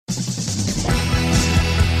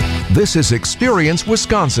This is Experience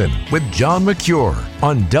Wisconsin with John McCure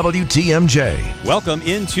on WTMJ. Welcome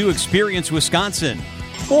into Experience Wisconsin.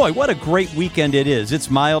 Boy, what a great weekend it is. It's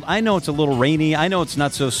mild. I know it's a little rainy. I know it's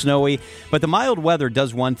not so snowy. But the mild weather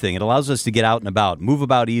does one thing. It allows us to get out and about, move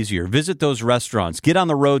about easier, visit those restaurants, get on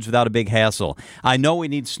the roads without a big hassle. I know we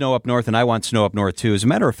need snow up north, and I want snow up north, too. As a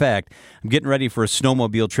matter of fact, I'm getting ready for a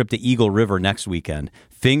snowmobile trip to Eagle River next weekend.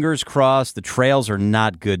 Fingers crossed, the trails are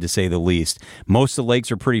not good, to say the least. Most of the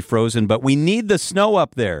lakes are pretty frozen, but we need the snow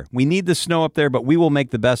up there. But we will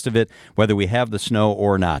make the best of it, whether we have the snow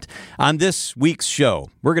or not. On this week's show,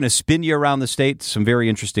 we're going to spin you around the state to some very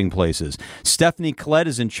interesting places. Stephanie Klett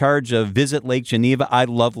is in charge of Visit Lake Geneva. I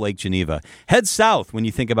love Lake Geneva. Head south when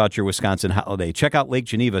you think about your Wisconsin holiday. Check out Lake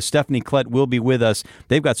Geneva. Stephanie Klett will be with us.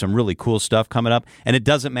 They've got some really cool stuff coming up, and it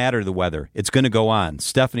doesn't matter the weather. It's going to go on.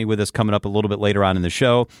 Stephanie with us coming up a little bit later on in the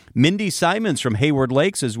show. Mindy Simons from Hayward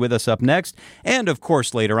Lakes is with us up next. And, of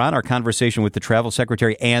course, later on, our conversation with the Travel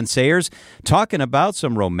Secretary, Ann Sayers, talking about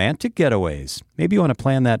some romantic getaways. Maybe you want to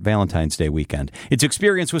plan that Valentine's Day weekend. It's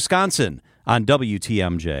Experience Wisconsin on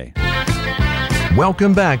WTMJ.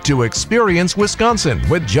 Welcome back to Experience Wisconsin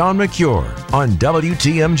with John McCure on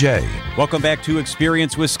WTMJ. Welcome back to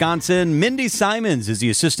Experience Wisconsin. Mindy Simons is the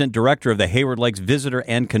Assistant Director of the Hayward Lakes Visitor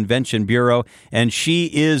and Convention Bureau, and she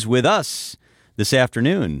is with us this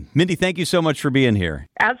afternoon. Mindy, thank you so much for being here.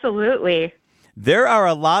 Absolutely. There are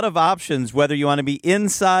a lot of options, whether you want to be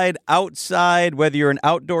inside, outside, whether you're an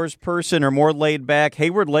outdoors person or more laid back.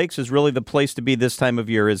 Hayward Lakes is really the place to be this time of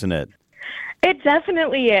year, isn't it? It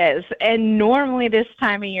definitely is. And normally this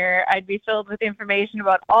time of year, I'd be filled with information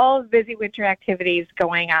about all the busy winter activities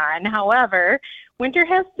going on. However, winter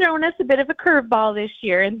has thrown us a bit of a curveball this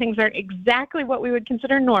year, and things aren't exactly what we would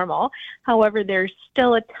consider normal. However, there's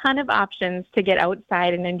still a ton of options to get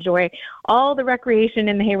outside and enjoy all the recreation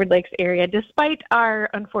in the Hayward Lakes area, despite our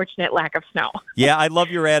unfortunate lack of snow. Yeah, I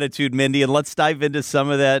love your attitude, Mindy, and let's dive into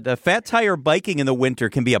some of that. Fat tire biking in the winter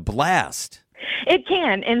can be a blast. It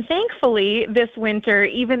can, and thankfully this winter,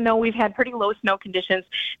 even though we've had pretty low snow conditions,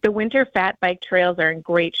 the winter fat bike trails are in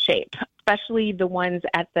great shape, especially the ones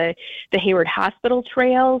at the Hayward Hospital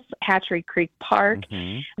trails, Hatchery Creek Park.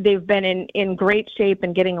 Mm-hmm. They've been in great shape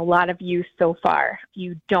and getting a lot of use so far. If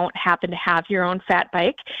you don't happen to have your own fat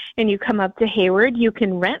bike and you come up to Hayward, you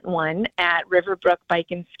can rent one at Riverbrook Bike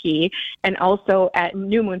and Ski and also at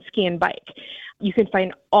New Moon Ski and Bike. You can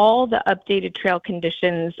find all the updated trail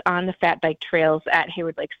conditions on the fat bike trails at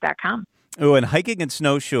haywardlakes.com. Oh, and hiking and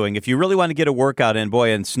snowshoeing. If you really want to get a workout in, boy,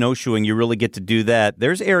 and snowshoeing, you really get to do that.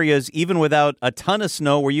 There's areas, even without a ton of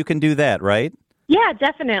snow, where you can do that, right? Yeah,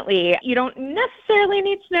 definitely. You don't necessarily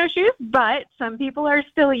need snowshoes, but some people are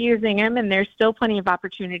still using them, and there's still plenty of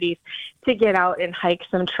opportunities to get out and hike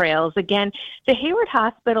some trails. Again, the Hayward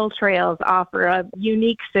Hospital trails offer a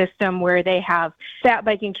unique system where they have fat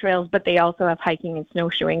biking trails, but they also have hiking and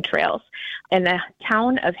snowshoeing trails. And the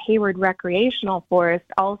town of Hayward Recreational Forest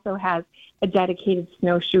also has a dedicated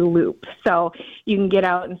snowshoe loop. So you can get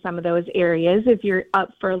out in some of those areas. If you're up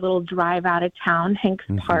for a little drive out of town, Hanks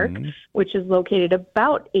Park, which is located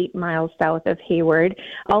about 8 miles south of Hayward,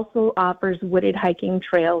 also offers wooded hiking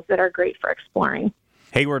trails that are great for exploring.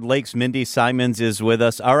 Hayward Lakes, Mindy Simons is with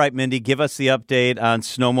us. All right, Mindy, give us the update on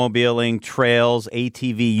snowmobiling, trails,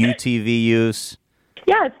 ATV, UTV use.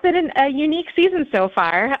 Yeah, it's been a unique season so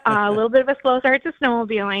far. A little bit of a slow start to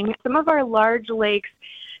snowmobiling. Some of our large lakes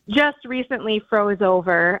just recently froze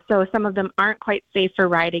over, so some of them aren't quite safe for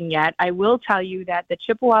riding yet. I will tell you that the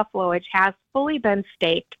Chippewa flowage has fully been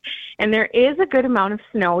staked, and there is a good amount of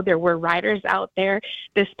snow. There were riders out there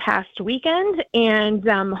this past weekend, and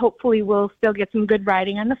hopefully we'll still get some good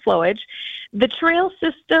riding on the flowage. The trail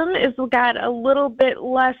system has got a little bit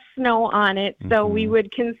less snow on it, so we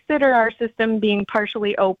would consider our system being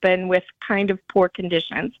partially open with kind of poor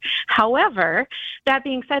conditions. However, that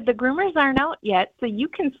being said, the groomers aren't out yet, so you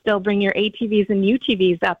can still bring your ATVs and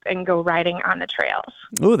UTVs up and go riding on the trails.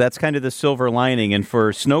 Ooh, that's kind of the silver lining. And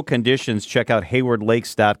for snow conditions, check out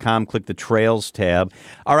haywardlakes.com, click the Trails tab.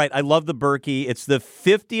 All right, I love the Berkey. It's the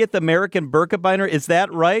 50th American Birkebeiner. Is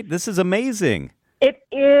that right? This is amazing. It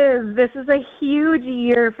is. This is a huge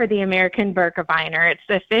year for the American Birkebeiner. It's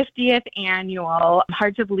the 50th annual.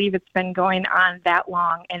 Hard to believe it's been going on that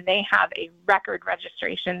long, and they have a record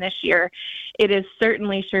registration this year. It is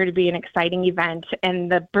certainly sure to be an exciting event,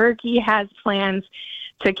 and the Berkey has plans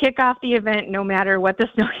to kick off the event no matter what the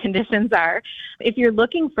snow conditions are. If you're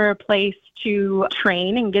looking for a place to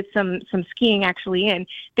train and get some skiing actually in,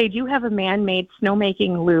 they do have a man-made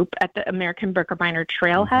snowmaking loop at the American Birkebeiner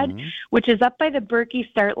Trailhead, which is up by the Berkey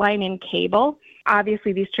start line in Cable.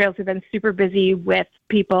 Obviously, these trails have been super busy with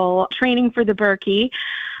people training for the Berkey.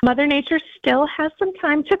 Mother Nature still has some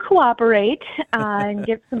time to cooperate and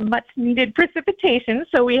get some much-needed precipitation,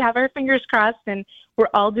 so we have our fingers crossed, and we're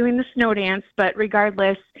all doing the snow dance. But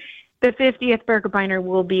regardless, the 50th Birkebeiner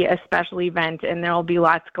will be a special event, and there will be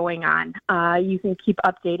lots going on. You can keep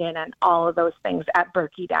updated on all of those things at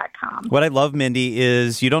Berkey.com. What I love, Mindy,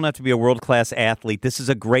 is you don't have to be a world-class athlete. This is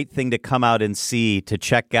a great thing to come out and see, to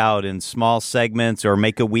check out in small segments or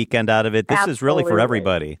make a weekend out of it. This is really for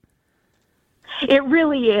everybody. It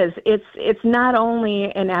really is. It's not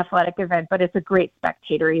only an athletic event, but it's a great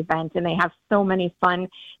spectator event, and they have so many fun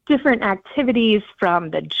different activities, from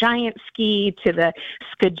the giant ski to the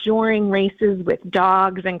skijoring races with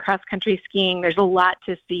dogs and cross-country skiing. There's a lot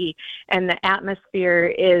to see, and the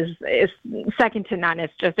atmosphere is second to none.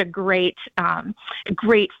 It's just a great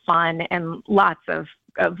fun and lots of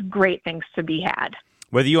great things to be had.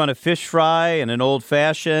 Whether you want a fish fry and an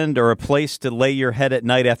old-fashioned or a place to lay your head at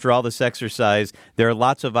night after all this exercise, there are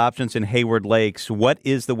lots of options in Hayward Lakes. What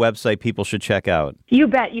is the website people should check out? You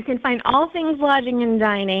bet. You can find all things lodging and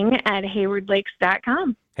dining at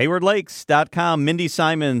haywardlakes.com. haywardlakes.com. Mindy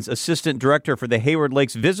Simons, Assistant Director for the Hayward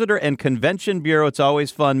Lakes Visitor and Convention Bureau. It's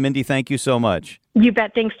always fun. Mindy, thank you so much. You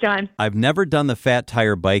bet. Thanks, John. I've never done the Fat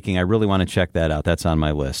Tire biking. I really want to check that out. That's on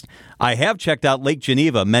my list. I have checked out Lake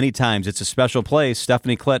Geneva many times. It's a special place.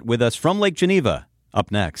 Stephanie Klett with us from Lake Geneva.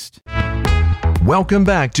 Up next. Welcome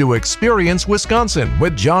back to Experience Wisconsin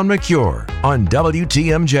with John McCure on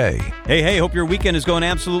WTMJ. Hey, hope your weekend is going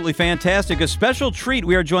absolutely fantastic. A special treat.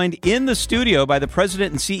 We are joined in the studio by the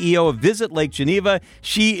president and CEO of Visit Lake Geneva.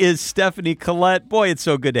 She is Stephanie Klett. Boy, it's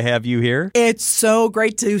so good to have you here. It's so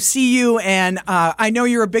great to see you, and I know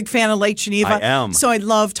you're a big fan of Lake Geneva. I am. So I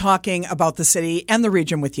love talking about the city and the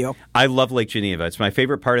region with you. I love Lake Geneva. It's my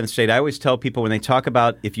favorite part of the state. I always tell people when they talk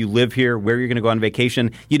about if you live here, where you're going to go on vacation,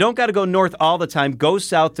 you don't got to go north all the time. Go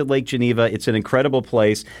south to Lake Geneva. It's an incredible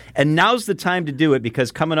place. And now's the time to do it,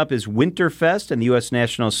 because coming up is Winterfest and the U.S.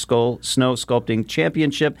 National Snow Sculpting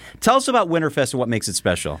Championship. Tell us about Winterfest and what makes it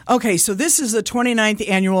special. Okay, so this is the 29th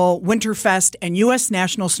annual Winterfest and U.S.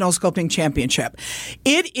 National Snow Sculpting Championship.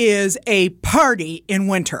 It is a party in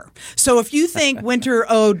winter. So if you think winter,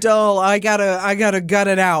 oh, dull, I gotta gut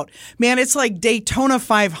it out. Man, it's like Daytona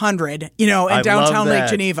 500, in downtown Lake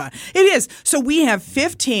Geneva. It is. So we have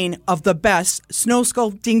 15 of the best snow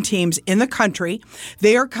sculpting teams in the country.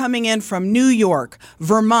 They are coming in from New York,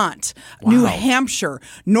 Vermont, New Hampshire,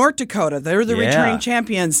 North Dakota. They're the returning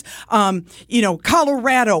champions.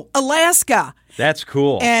 Colorado, Alaska. That's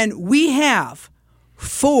cool. And we have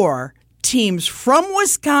 4 teams from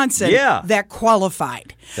Wisconsin that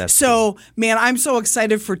qualified. That's cool. Man, I'm so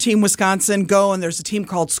excited for Team Wisconsin Go, and there's a team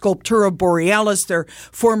called Sculptura Borealis. They're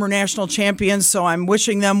former national champions, so I'm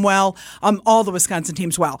wishing them well, all the Wisconsin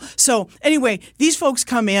teams well. So anyway, these folks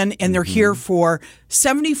come in, and they're here for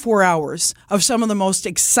 74 hours of some of the most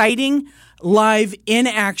exciting live in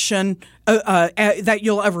action that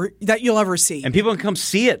you'll ever see. And people can come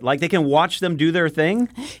see it. Like, they can watch them do their thing?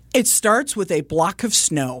 It starts with a block of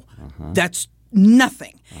snow. That's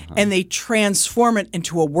nothing. And they transform it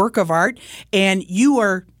into a work of art, and you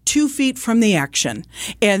are 2 feet from the action.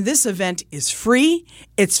 And this event is free.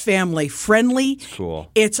 It's family friendly. Cool.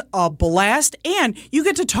 It's a blast. And you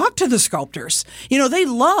get to talk to the sculptors. They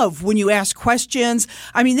love when you ask questions.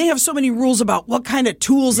 I mean, they have so many rules about what kind of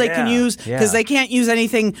tools they can use, because they can't use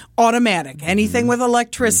anything automatic, anything with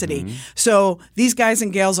electricity. So these guys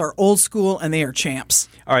and gals are old school, and they are champs.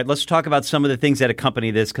 All right, let's talk about some of the things that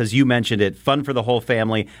accompany this, because you mentioned it. Fun for the whole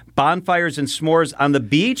family. Bonfires and s'mores on the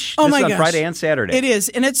beach. Oh, this my is on gosh. Friday and Saturday. It is,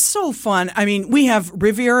 and it's so fun. I mean, we have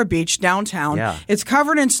Riviera Beach downtown. Yeah. It's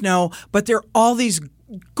covered in snow, but there are all these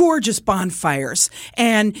gorgeous bonfires,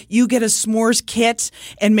 and you get a s'mores kit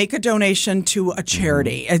and make a donation to a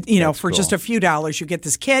charity. For cool. just a few dollars, you get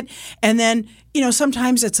this kit, and then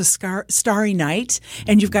sometimes it's a starry night,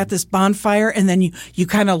 and you've got this bonfire, and then you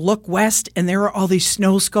kind of look west, and there are all these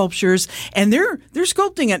snow sculptures, and they're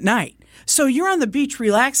sculpting at night. So you're on the beach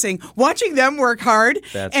relaxing, watching them work hard,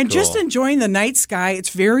 and just enjoying the night sky. It's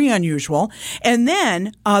very unusual. And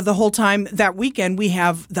then the whole time that weekend, we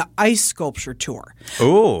have the ice sculpture tour.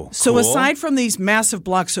 Oh, so cool. Aside from these massive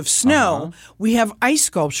blocks of snow, we have ice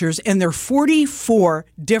sculptures, and there are 44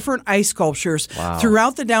 different ice sculptures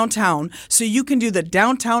throughout the downtown. So you can do the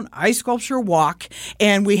downtown ice sculpture walk,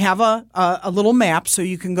 and we have a little map so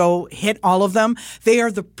you can go hit all of them. They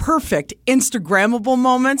are the perfect Instagrammable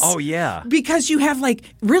moments. Oh, yeah. Yeah. Because you have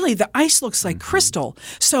really the ice looks like crystal.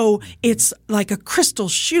 So it's like a crystal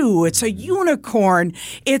shoe. It's a unicorn.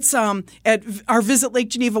 It's at our Visit Lake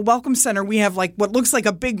Geneva Welcome Center, we have what looks like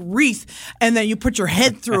a big wreath, and then you put your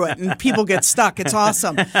head through it and people get stuck. It's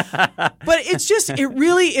awesome. But it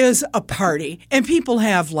really is a party. And people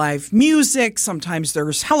have live music. Sometimes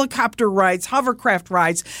there's helicopter rides, hovercraft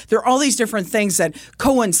rides. There are all these different things that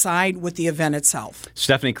coincide with the event itself.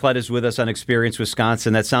 Stephanie Klett is with us on Experience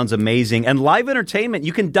Wisconsin. That sounds amazing. And live entertainment.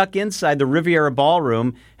 You can duck inside. The Riviera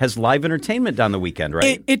Ballroom has live entertainment on the weekend,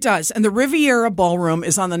 right? It does. And the Riviera Ballroom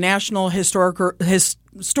is on the National Historic Register.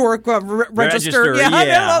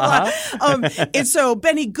 Yeah. And so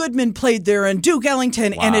Benny Goodman played there and Duke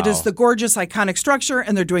Ellington, and it is the gorgeous, iconic structure,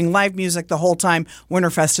 and they're doing live music the whole time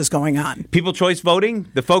Winterfest is going on. People choice voting?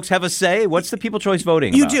 The folks have a say? What's the people choice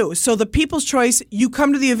voting You about? do. So the People's Choice, you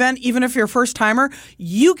come to the event, even if you're a first-timer,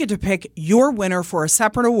 you get to pick your winner for a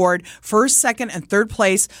separate award, first, second, and third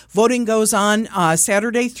place. Voting goes on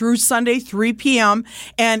Saturday through Sunday, 3 p.m.,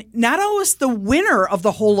 and not always the winner of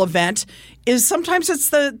the whole event is sometimes it's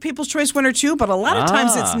the People's Choice winner too, but a lot of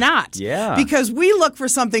times it's not. Yeah. Because we look for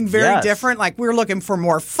something very different. Like we're looking for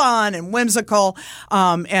more fun and whimsical.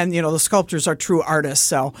 And, the sculptors are true artists.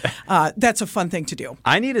 So that's a fun thing to do.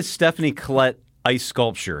 I need a Stephanie Klett ice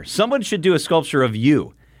sculpture. Someone should do a sculpture of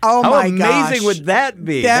you. Oh, How my amazing gosh. would that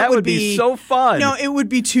be? That would be so fun. No, it would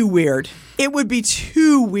be too weird. It would be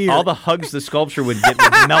too weird. All the hugs the sculpture would get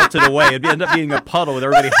would melted away. It'd end up being a puddle with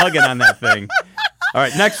everybody hugging on that thing. All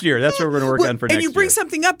right, next year. That's what we're going to work on for next year. And you bring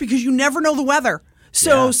something up because you never know the weather.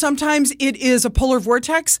 So sometimes it is a polar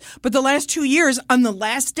vortex, but the last 2 years, on the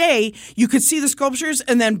last day, you could see the sculptures,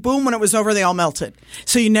 and then boom, when it was over, they all melted.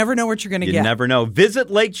 So you never know what you're going to get. You never know. Visit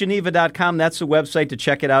LakeGeneva.com. That's the website to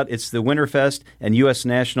check it out. It's the Winterfest and U.S.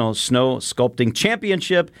 National Snow Sculpting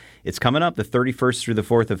Championship. It's coming up the 31st through the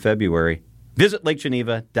 4th of February. Visit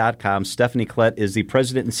LakeGeneva.com. Stephanie Klett is the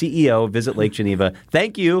president and CEO of Visit Lake Geneva.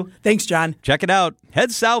 Thank you. Thanks, John. Check it out.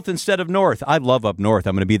 Head south instead of north. I love up north.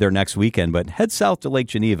 I'm going to be there next weekend, but head south to Lake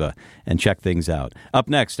Geneva and check things out. Up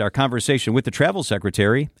next, our conversation with the travel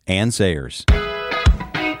secretary, Ann Sayers.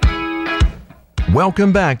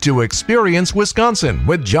 Welcome back to Experience Wisconsin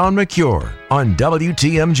with John McCure on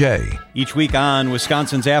WTMJ. Each week on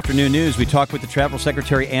Wisconsin's Afternoon News, we talk with the travel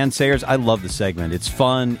secretary, Ann Sayers. I love the segment. It's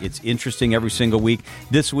fun. It's interesting every single week.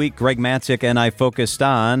 This week, Greg Matzik and I focused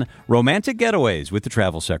on romantic getaways with the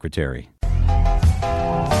travel secretary.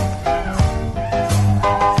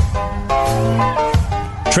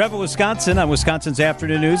 Travel Wisconsin on Wisconsin's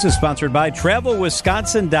Afternoon News is sponsored by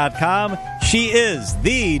TravelWisconsin.com. She is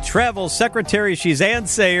the travel secretary. She's Ann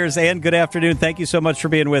Sayers. Ann, good afternoon. Thank you so much for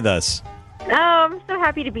being with us. Oh, I'm so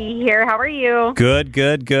happy to be here. How are you? Good,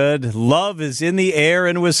 good, good. Love is in the air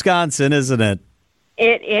in Wisconsin, isn't it?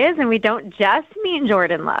 It is, and we don't just mean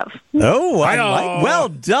Jordan love. Oh, well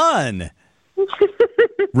done.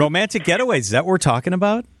 Romantic getaways, is that what we're talking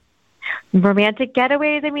about? Romantic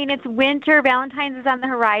getaways. I mean, it's winter. Valentine's is on the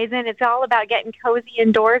horizon. It's all about getting cozy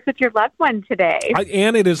indoors with your loved one today.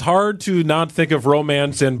 And it is hard to not think of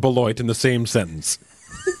romance and Beloit in the same sentence.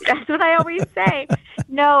 That's what I always say.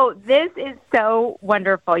 No, this is so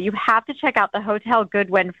wonderful. You have to check out the Hotel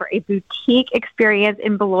Goodwin for a boutique experience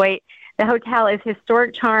in Beloit. The hotel is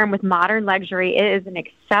historic charm with modern luxury. It is an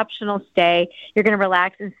exceptional stay. You're going to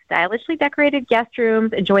relax in stylishly decorated guest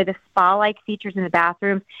rooms, enjoy the spa-like features in the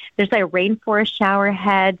bathrooms. There's a rainforest shower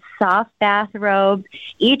head, soft bathrobes.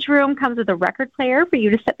 Each room comes with a record player for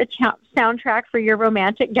you to set the soundtrack for your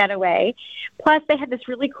romantic getaway. Plus, they have this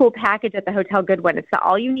really cool package at the Hotel Goodwin. It's the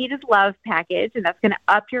All You Need Is Love package, and that's going to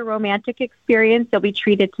up your romantic experience. You'll be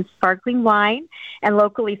treated to sparkling wine and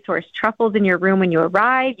locally sourced truffles in your room when you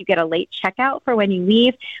arrive. You get a late checkout for when you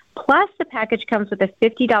leave. Plus, the package comes with a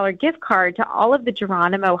 $50 gift card to all of the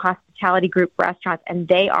Geronimo Hospitality Group restaurants, and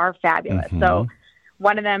they are fabulous. Mm-hmm. So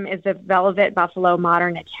one of them is the Velvet Buffalo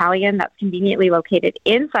Modern Italian that's conveniently located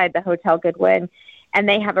inside the Hotel Goodwin, and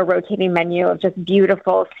they have a rotating menu of just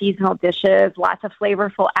beautiful seasonal dishes, lots of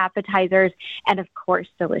flavorful appetizers, and, of course,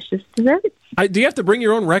 delicious desserts. Do you have to bring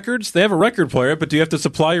your own records? They have a record player, but do you have to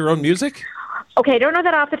supply your own music? Okay, I don't know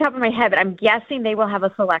that off the top of my head, but I'm guessing they will have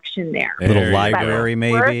a selection there. A little library,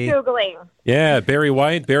 maybe? We're Googling. Yeah, Barry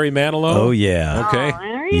White, Barry Manilow. Oh, yeah.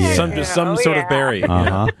 Okay. Some sort of Barry.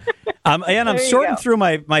 Uh-huh. And I'm sorting go. through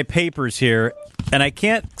my papers here, and I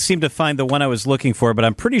can't seem to find the one I was looking for, but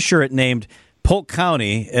I'm pretty sure it named Polk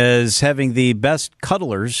County as having the best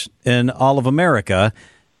cuddlers in all of America,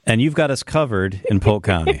 and you've got us covered in Polk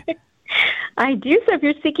County. I do. So if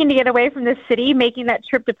you're seeking to get away from the city, making that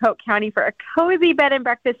trip to Polk County for a cozy bed and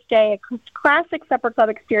breakfast stay, a classic supper club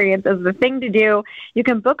experience is the thing to do. You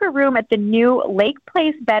can book a room at the new Lake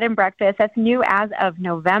Place Bed and Breakfast. That's new as of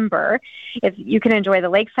November. You can enjoy the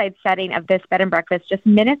lakeside setting of this bed and breakfast just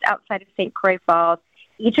minutes outside of St. Croix Falls.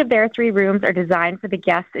 Each of their 3 rooms are designed for the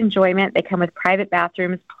guests' enjoyment. They come with private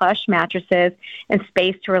bathrooms, plush mattresses, and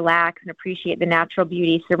space to relax and appreciate the natural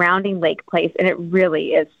beauty surrounding Lake Place, and it really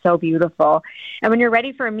is so beautiful. And when you're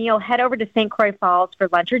ready for a meal, head over to St. Croix Falls for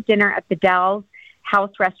lunch or dinner at the Dells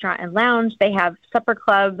House Restaurant and Lounge. They have supper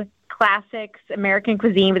club, classics, American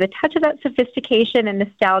cuisine with a touch of that sophistication and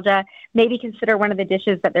nostalgia. Maybe consider one of the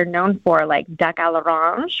dishes that they're known for, like duck à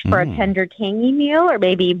l'orange for a tender, tangy meal, or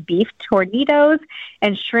maybe beef tornitos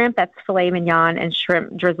and shrimp. That's filet mignon and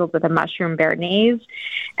shrimp drizzled with a mushroom béarnaise.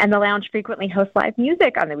 And the lounge frequently hosts live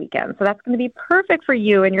music on the weekend. So that's going to be perfect for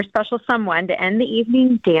you and your special someone to end the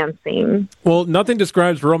evening dancing. Well, nothing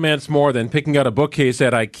describes romance more than picking out a bookcase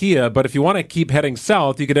at IKEA, but if you want to keep heading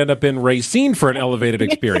south, you could end up in Racine for an elevated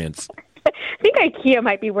experience. I think IKEA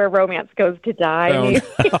might be where romance goes to die,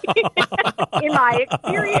 in my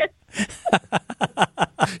experience.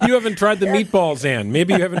 You haven't tried the meatballs, Ann.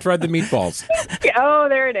 Maybe you haven't tried the meatballs. Oh,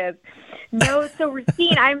 there it is. No, so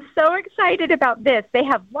Racine, I'm so excited about this. They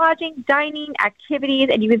have lodging, dining, activities,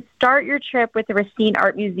 and you can start your trip with the Racine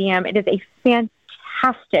Art Museum. It is a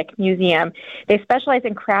fantastic museum. They specialize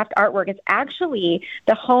in craft artwork. It's actually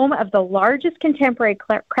the home of the largest contemporary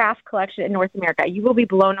craft collection in North America. You will be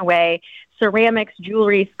blown away. Ceramics,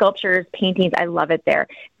 jewelry, sculptures, paintings. I love it there.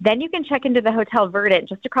 Then you can check into the Hotel Verdant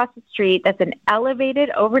just across the street. That's an elevated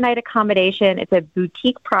overnight accommodation. It's a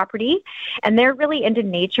boutique property, and they're really into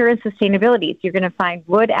nature and sustainability. So you're going to find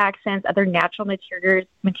wood accents, other natural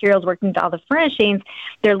materials working into all the furnishings.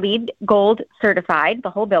 They're LEED Gold certified, the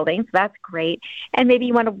whole building, so that's great. And maybe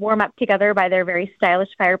you want to warm up together by their very stylish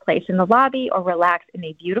fireplace in the lobby or relax in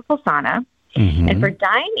a beautiful sauna. And for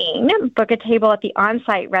dining, book a table at the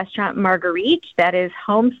on-site restaurant Marguerite. That is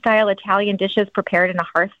home-style Italian dishes prepared in a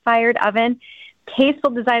hearth-fired oven.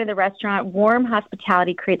 Tasteful design of the restaurant, warm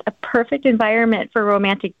hospitality creates a perfect environment for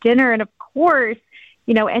romantic dinner. And, of course,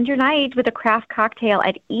 end your night with a craft cocktail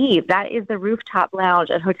at Eve. That is the rooftop lounge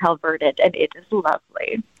at Hotel Verdant, and it is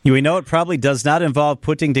lovely. We know it probably does not involve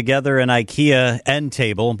putting together an IKEA end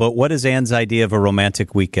table, but what is Ann's idea of a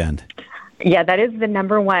romantic weekend? Yeah, that is the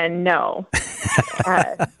number one no.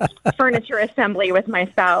 Furniture assembly with my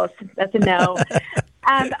spouse. That's a no.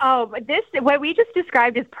 What we just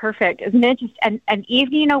described is perfect, isn't it? Just an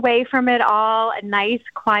evening away from it all, a nice,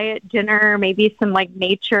 quiet dinner, maybe some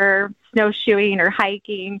nature, snowshoeing or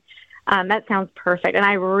hiking. That sounds perfect. And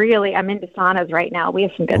I'm into saunas right now. We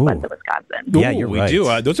have some good ones in Wisconsin. Yeah, you're right. We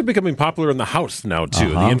do. Those are becoming popular in the house now, too,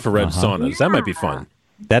 the infrared saunas. That might be fun.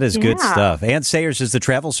 That is good stuff. Ann Sayers is the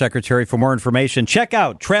travel secretary. For more information, check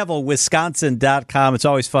out travelwisconsin.com. It's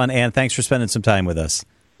always fun. Ann, thanks for spending some time with us.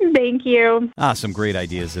 Thank you. Some great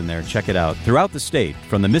ideas in there. Check it out. Throughout the state,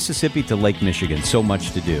 from the Mississippi to Lake Michigan, so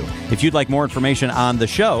much to do. If you'd like more information on the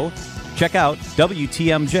show, check out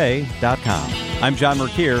WTMJ.com. I'm John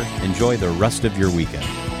Mercure. Enjoy the rest of your weekend.